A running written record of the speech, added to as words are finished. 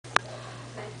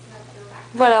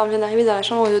Voilà, on vient d'arriver dans la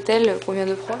chambre d'hôtel qu'on vient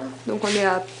de prendre. Donc on est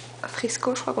à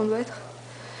Frisco, je crois qu'on doit être.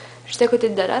 Juste à côté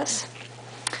de Dallas.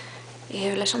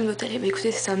 Et la chambre d'hôtel, bah,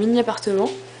 écoutez, c'est un mini appartement.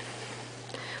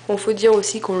 Bon, faut dire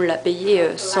aussi qu'on l'a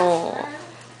payé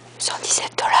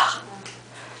 117 $.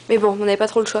 Mais bon, on n'avait pas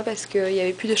trop le choix parce qu'il n'y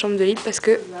avait plus de chambre de libre parce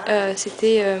que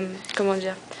c'était, comment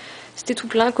dire, c'était tout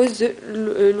plein à cause de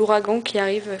l'ouragan qui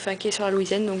arrive, enfin qui est sur la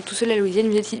Louisiane. Donc tous ceux de la Louisiane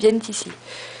viennent ici.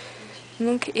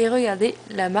 Donc, et regardez,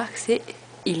 la marque c'est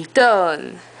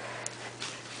Hilton.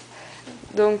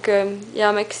 Donc il y a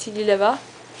un maxi-lit là-bas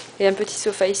et un petit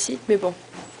sofa ici, mais bon,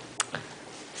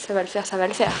 ça va le faire, ça va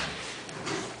le faire.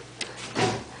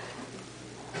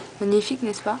 Magnifique,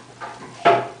 n'est-ce pas?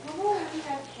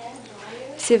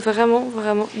 C'est vraiment,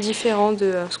 vraiment différent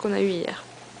de ce qu'on a eu hier.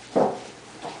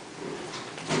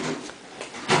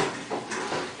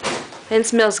 And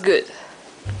smells good.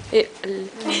 Et...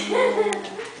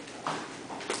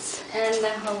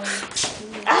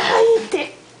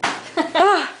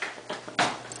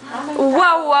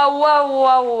 Wow, wow, wow,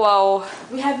 wow, wow.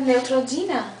 We have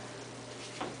Neutrogena.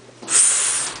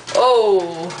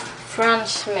 Oh,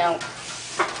 French milk.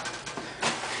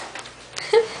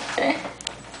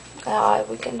 ah,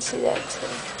 we can see that.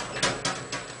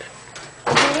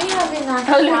 Do we have enough?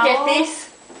 Oh, look at this.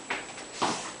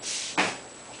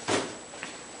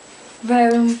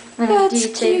 Very That's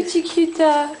cutie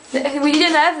cuta. We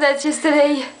didn't have that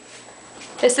yesterday.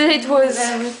 Yesterday it was...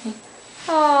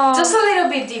 Oh. Just a little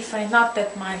bit different, not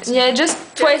that much. Yeah, just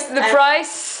twice the price.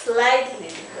 Slightly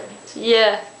different.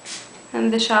 Yeah.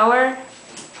 And the shower.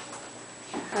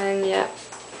 And yeah.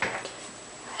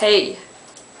 Hey.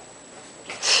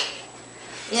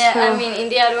 Yeah, So- I mean, in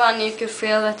the other one you could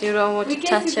feel that you don't want to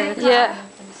touch everything. Yeah.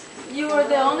 You were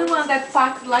the only one that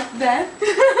packed like that.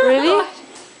 Really?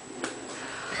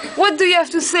 What do you have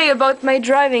to say about my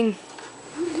driving?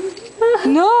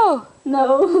 No.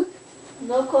 No,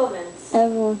 No comments.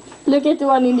 ever. Look at the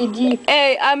one in the Jeep.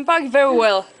 Hey, I'm parked very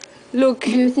well. Look.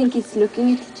 Do you think it's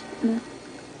looking at the Jeep? No.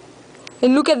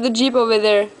 And look at the Jeep over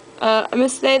there. I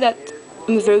must say that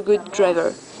I'm a very good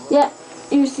driver. Yeah,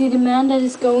 you see the man that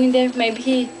is going there, maybe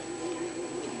he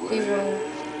will...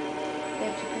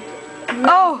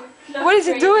 Oh, what is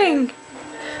he doing?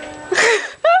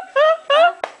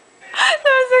 That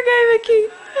was okay, Vicky.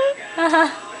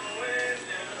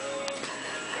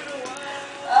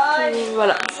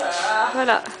 Voilà.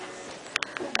 Voilà.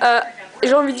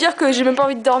 J'ai envie de dire que j'ai même pas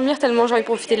envie de dormir tellement j'ai envie de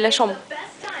profiter de la chambre.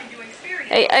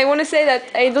 I want to say that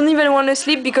I don't even want to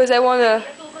sleep because I want to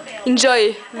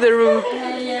enjoy the room.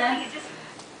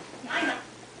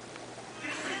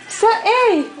 So,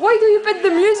 hey, why do you put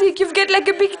the music? You've got like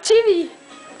a big TV.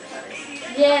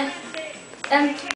 Yeah, and